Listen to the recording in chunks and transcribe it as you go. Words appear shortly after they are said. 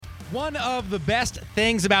One of the best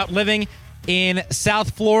things about living in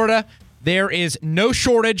South Florida, there is no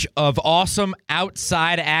shortage of awesome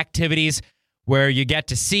outside activities where you get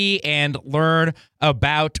to see and learn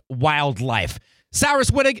about wildlife.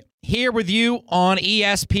 Cyrus Wittig here with you on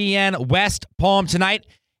ESPN West Palm tonight,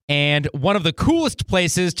 and one of the coolest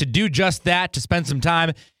places to do just that, to spend some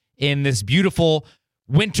time in this beautiful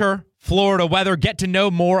winter Florida weather, get to know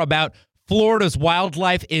more about Florida's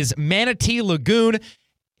wildlife, is Manatee Lagoon,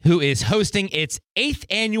 who is hosting its 8th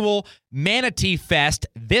annual ManateeFest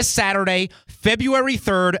this Saturday, February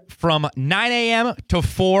 3rd from 9 a.m. to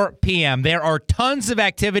 4 p.m. There are tons of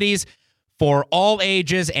activities for all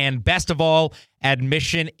ages, and best of all,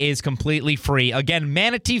 admission is completely free. Again,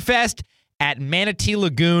 ManateeFest at Manatee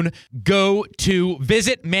Lagoon. Go to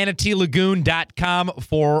visitmanateelagoon.com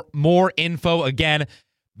for more info. Again,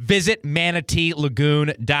 visit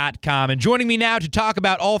manateelagoon.com. And joining me now to talk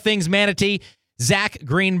about all things Manatee, Zach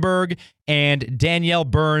Greenberg and Danielle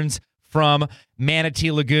Burns from Manatee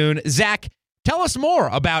Lagoon. Zach, tell us more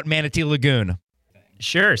about Manatee Lagoon.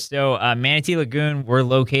 Sure. So Manatee Lagoon, we're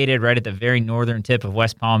located right at the very northern tip of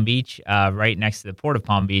West Palm Beach, right next to the Port of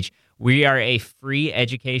Palm Beach. We are a free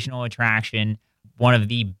educational attraction, one of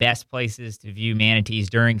the best places to view manatees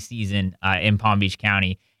during season in Palm Beach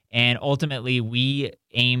County. And ultimately, we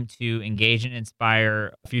aim to engage and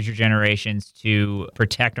inspire future generations to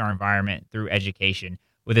protect our environment through education,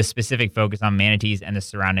 with a specific focus on manatees and the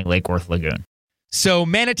surrounding Lake Worth Lagoon. So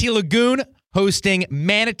Manatee Lagoon hosting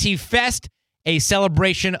ManateeFest, a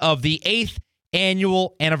celebration of the 8th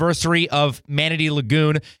annual anniversary of Manatee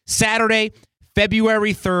Lagoon, Saturday,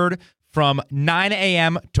 February 3rd from 9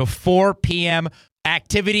 a.m. to 4 p.m.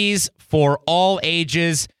 Activities for all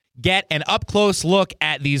ages. Get an up-close look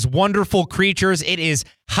at these wonderful creatures. It is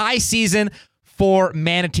high season for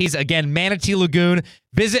manatees. Again, Manatee Lagoon.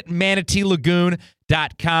 Visit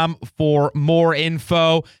manateelagoon.com for more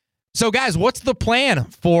info. So, guys, what's the plan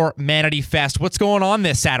for ManateeFest? What's going on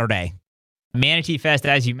this Saturday? ManateeFest,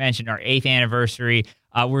 as you mentioned, our 8th anniversary.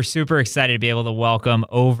 We're super excited to be able to welcome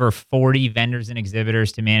over 40 vendors and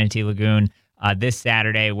exhibitors to Manatee Lagoon this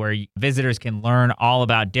Saturday, where visitors can learn all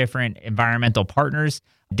about different environmental partners,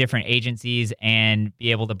 different agencies, and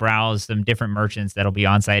be able to browse some different merchants that'll be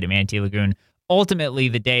on site at Manatee Lagoon. Ultimately,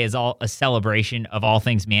 the day is all a celebration of all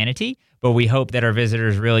things manatee, but we hope that our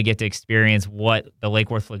visitors really get to experience what the Lake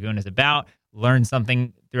Worth Lagoon is about, learn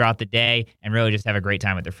something throughout the day, and really just have a great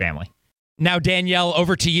time with their family. Now, Danielle,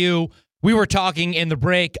 over to you. We were talking in the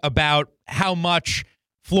break about how much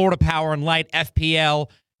Florida Power and Light, FPL,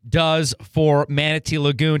 does for Manatee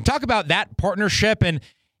Lagoon. Talk about that partnership and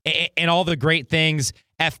all the great things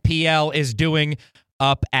FPL is doing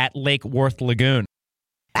up at Lake Worth Lagoon.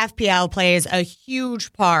 FPL plays a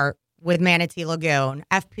huge part with Manatee Lagoon.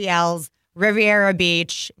 FPL's Riviera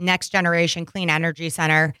Beach Next Generation Clean Energy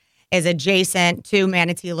Center is adjacent to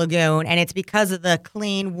Manatee Lagoon, and it's because of the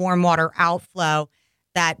clean, warm water outflow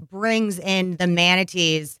that brings in the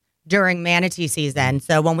manatees during manatee season.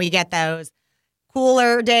 So when we get those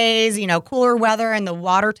cooler days, cooler weather, and the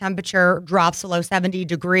water temperature drops below 70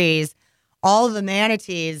 degrees, all of the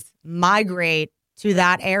manatees migrate to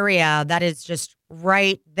that area that is just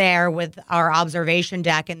right there with our observation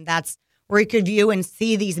deck, and that's where you could view and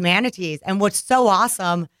see these manatees. And what's so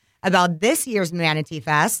awesome about this year's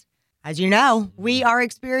ManateeFest, as you know, we are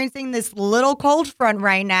experiencing this little cold front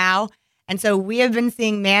right now, and so we have been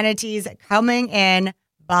seeing manatees coming in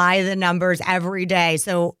by the numbers every day.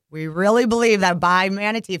 So we really believe that by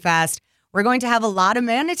ManateeFest, we're going to have a lot of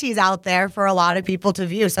manatees out there for a lot of people to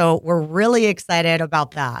view. So we're really excited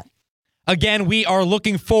about that. Again, we are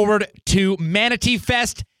looking forward to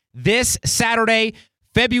ManateeFest this Saturday,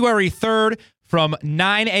 February 3rd from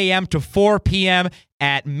 9 a.m. to 4 p.m.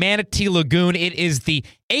 at Manatee Lagoon. It is the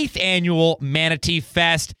 8th annual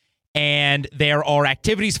ManateeFest, and there are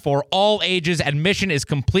activities for all ages. Admission is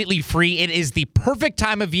completely free. It is the perfect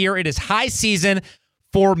time of year. It is high season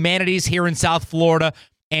for manatees here in South Florida,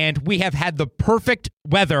 and we have had the perfect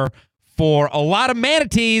weather for a lot of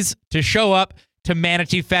manatees to show up to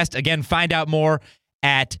ManateeFest. Again, find out more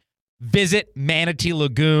at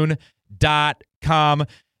visitmanateelagoon.com.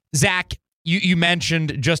 Zach, you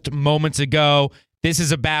mentioned just moments ago, this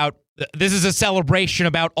is a celebration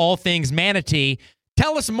about all things manatee.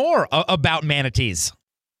 Tell us more about manatees.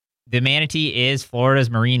 The manatee is Florida's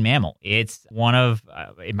marine mammal. It's one of,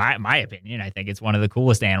 in my opinion, I think it's one of the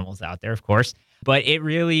coolest animals out there, of course. But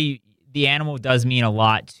the animal does mean a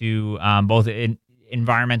lot to both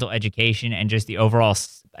environmental education and just the overall,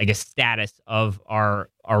 status of our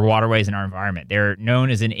waterways and our environment. They're known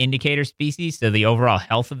as an indicator species, so the overall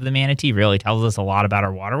health of the manatee really tells us a lot about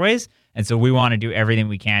our waterways. And so we want to do everything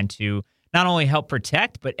we can to not only help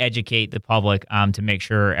protect, but educate the public to make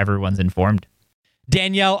sure everyone's informed.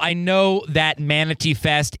 Danielle, I know that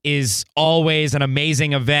ManateeFest is always an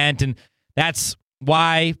amazing event, and that's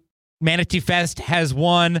why ManateeFest has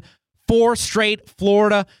won 4 straight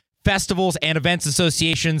Florida Festivals and Events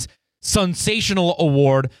Association's Sensational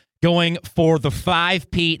Award, going for the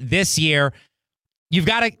 5-peat this year. You've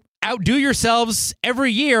got to outdo yourselves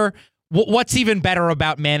every year. What's even better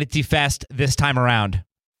about ManateeFest this time around?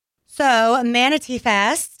 So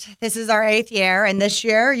ManateeFest, this is our 8th year, and this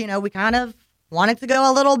year, we kind of wanted to go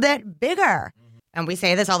a little bit bigger. And we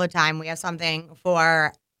say this all the time. We have something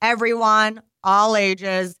for everyone, all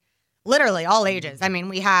ages, literally all ages. I mean,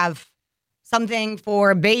 we have something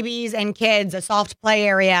for babies and kids, a soft play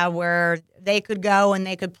area where they could go and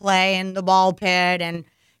they could play in the ball pit and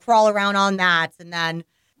crawl around on mats. And then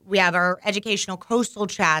we have our educational coastal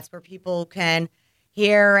chats where people can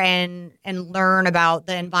hear and learn about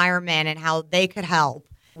the environment and how they could help.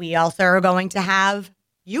 We also are going to have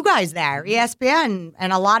you guys there, ESPN,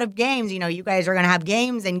 and a lot of games. You guys are going to have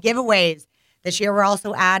games and giveaways. This year, we're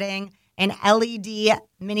also adding an LED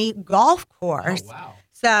mini golf course. Oh, wow.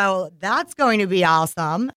 So that's going to be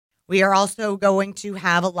awesome. We are also going to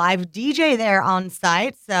have a live DJ there on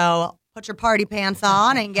site. So put your party pants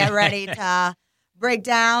on and get ready to break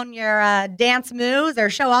down your dance moves,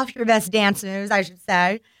 or show off your best dance moves, I should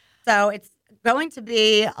say. So it's going to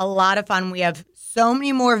be a lot of fun. We have so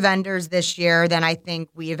many more vendors this year than I think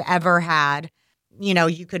we've ever had.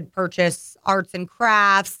 You could purchase arts and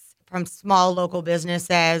crafts from small local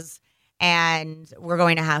businesses, and we're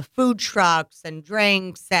going to have food trucks and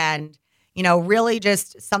drinks and, really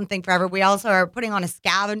just something for everyone. We also are putting on a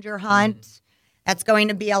scavenger hunt. That's going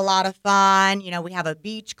to be a lot of fun. We have a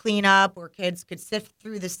beach cleanup where kids could sift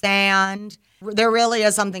through the sand. There really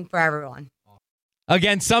is something for everyone.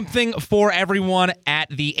 Again, something for everyone at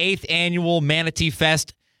the 8th annual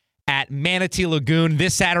ManateeFest at Manatee Lagoon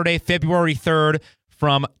this Saturday, February 3rd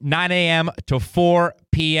from 9 a.m. to 4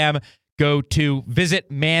 p.m. Go to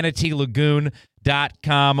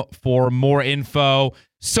visitmanateelagoon.com for more info.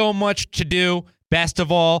 So much to do. Best of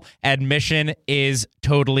all, admission is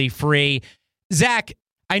totally free. Zach,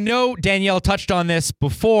 I know Danielle touched on this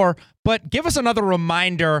before, but give us another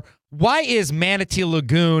reminder. Why is Manatee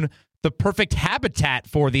Lagoon the perfect habitat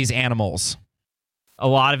for these animals? A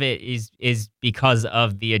lot of it is because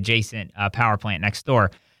of the adjacent power plant next door.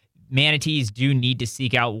 Manatees do need to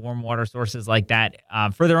seek out warm water sources like that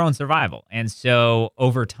for their own survival. And so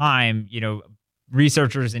over time,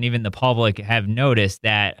 researchers and even the public have noticed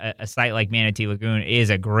that a site like Manatee Lagoon is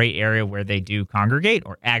a great area where they do congregate,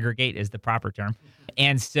 or aggregate is the proper term.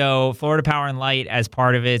 And so Florida Power and Light, as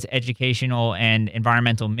part of its educational and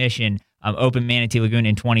environmental mission, opened Manatee Lagoon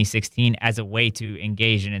in 2016 as a way to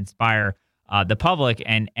engage and inspire the public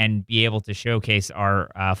and be able to showcase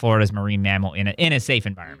our Florida's marine mammal in a safe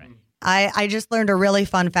environment. I just learned a really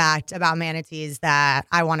fun fact about manatees that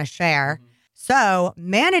I want to share. So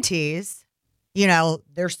manatees,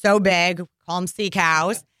 they're so big, call them sea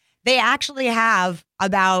cows. They actually have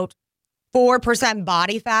about 4%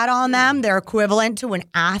 body fat on them. They're equivalent to an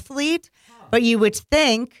athlete, but you would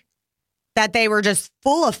think that they were just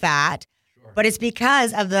full of fat, but it's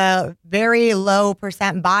because of the very low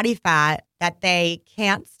percent body fat that they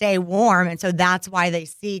can't stay warm. And so that's why they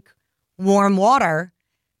seek warm water,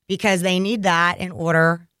 because they need that in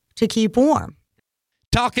order to keep warm.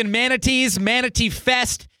 Talking manatees,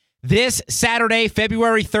 ManateeFest this Saturday,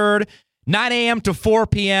 February 3rd, 9 a.m. to 4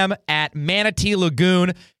 p.m. at Manatee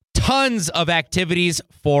Lagoon. Tons of activities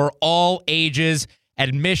for all ages.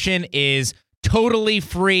 Admission is totally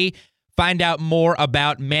free. Find out more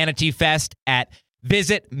about ManateeFest at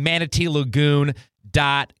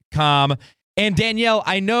visitmanateelagoon.com. And Danielle,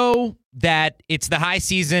 I know that it's the high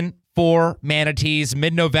season for manatees,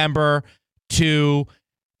 mid-November to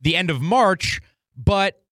the end of March,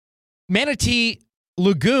 but Manatee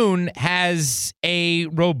Lagoon has a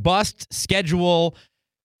robust schedule,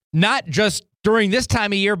 not just during this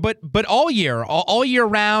time of year, but all year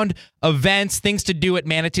round events, things to do at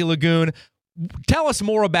Manatee Lagoon. Tell us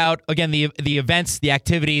more about, again, the events, the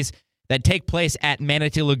activities that take place at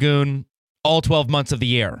Manatee Lagoon all 12 months of the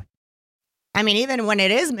year. I mean, even when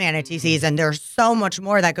it is manatee season, there's so much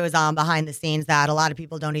more that goes on behind the scenes that a lot of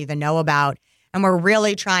people don't even know about. And we're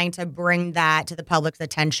really trying to bring that to the public's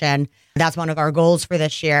attention. That's one of our goals for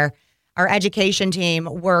this year. Our education team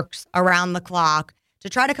works around the clock to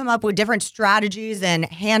try to come up with different strategies and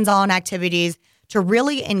hands-on activities to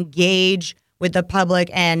really engage with the public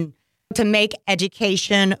and to make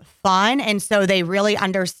education fun. And so they really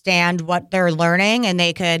understand what they're learning, and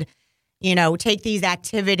they could take these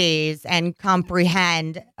activities and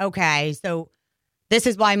comprehend, okay, so this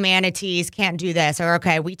is why manatees can't do this. Or,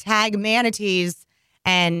 okay, we tag manatees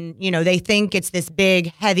and, they think it's this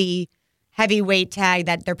big, heavyweight tag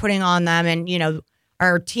that they're putting on them. And,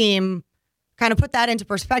 our team kind of put that into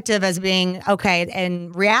perspective as being, okay,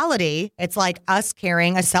 in reality, it's like us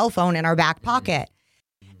carrying a cell phone in our back pocket.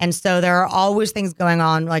 And so there are always things going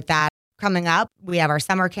on like that coming up. We have our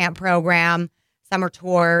summer camp program, summer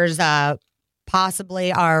tours,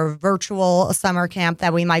 possibly our virtual summer camp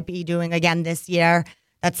that we might be doing again this year.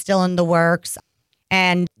 That's still in the works.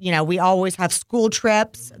 And, we always have school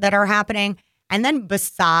trips that are happening. And then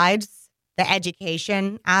besides the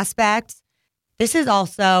education aspect, this is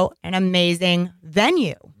also an amazing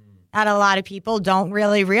venue that a lot of people don't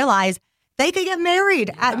really realize they could get married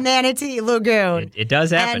at Manatee Lagoon. It does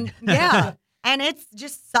happen. And, and it's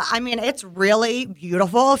just, it's really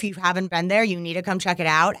beautiful. If you haven't been there, you need to come check it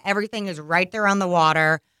out. Everything is right there on the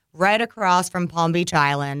water, right across from Palm Beach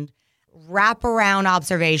Island, wraparound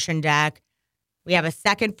observation deck. We have a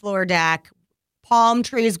second floor deck, palm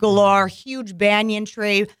trees galore, huge banyan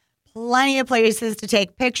tree, plenty of places to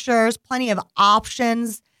take pictures, plenty of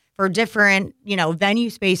options for different, venue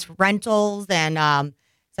space rentals. And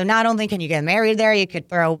so not only can you get married there, you could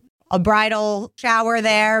throw a bridal shower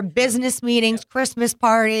there, business meetings, Christmas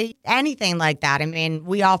party, anything like that.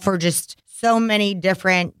 We offer just so many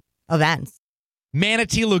different events.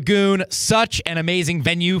 Manatee Lagoon, such an amazing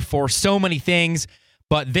venue for so many things.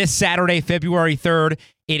 But this Saturday, February 3rd,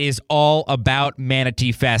 it is all about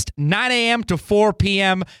ManateeFest. 9 a.m. to 4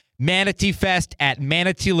 p.m., ManateeFest at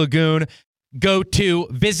Manatee Lagoon. Go to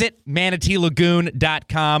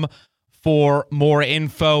visitmanateelagoon.com for more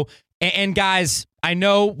info. And guys, I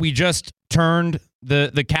know we just turned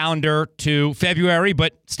the calendar to February,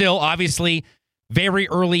 but still obviously very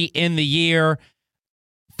early in the year.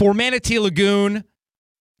 For Manatee Lagoon,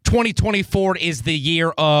 2024 is the year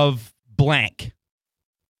of blank.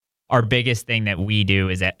 Our biggest thing that we do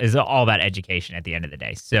is all about education at the end of the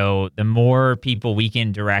day. So the more people we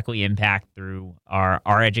can directly impact through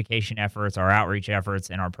our education efforts, our outreach efforts,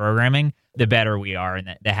 and our programming, the better we are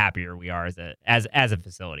and the happier we are as a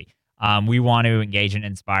facility. We want to engage and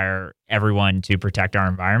inspire everyone to protect our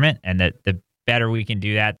environment, and the better we can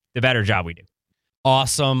do that, the better job we do.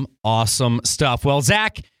 Awesome stuff. Well,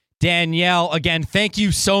 Zach, Danielle, again, thank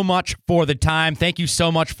you so much for the time. Thank you so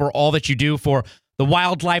much for all that you do for the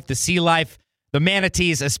wildlife, the sea life, the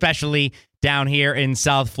manatees, especially down here in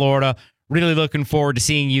South Florida. Really looking forward to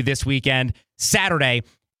seeing you this weekend, Saturday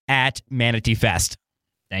at ManateeFest.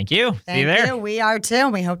 Thank you. See you there. Thank you. We are too.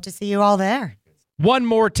 We hope to see you all there. One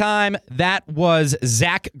more time, that was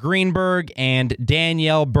Zach Greenberg and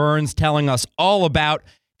Danielle Burns telling us all about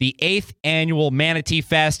the 8th annual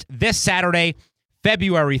ManateeFest this Saturday,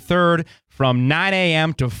 February 3rd, from 9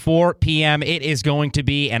 a.m. to 4 p.m. It is going to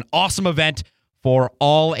be an awesome event for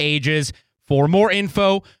all ages. For more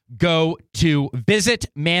info, go to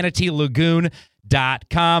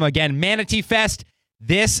visitmanateelagoon.com. Again, ManateeFest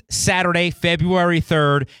this Saturday, February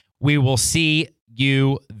 3rd. We will see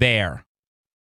you there.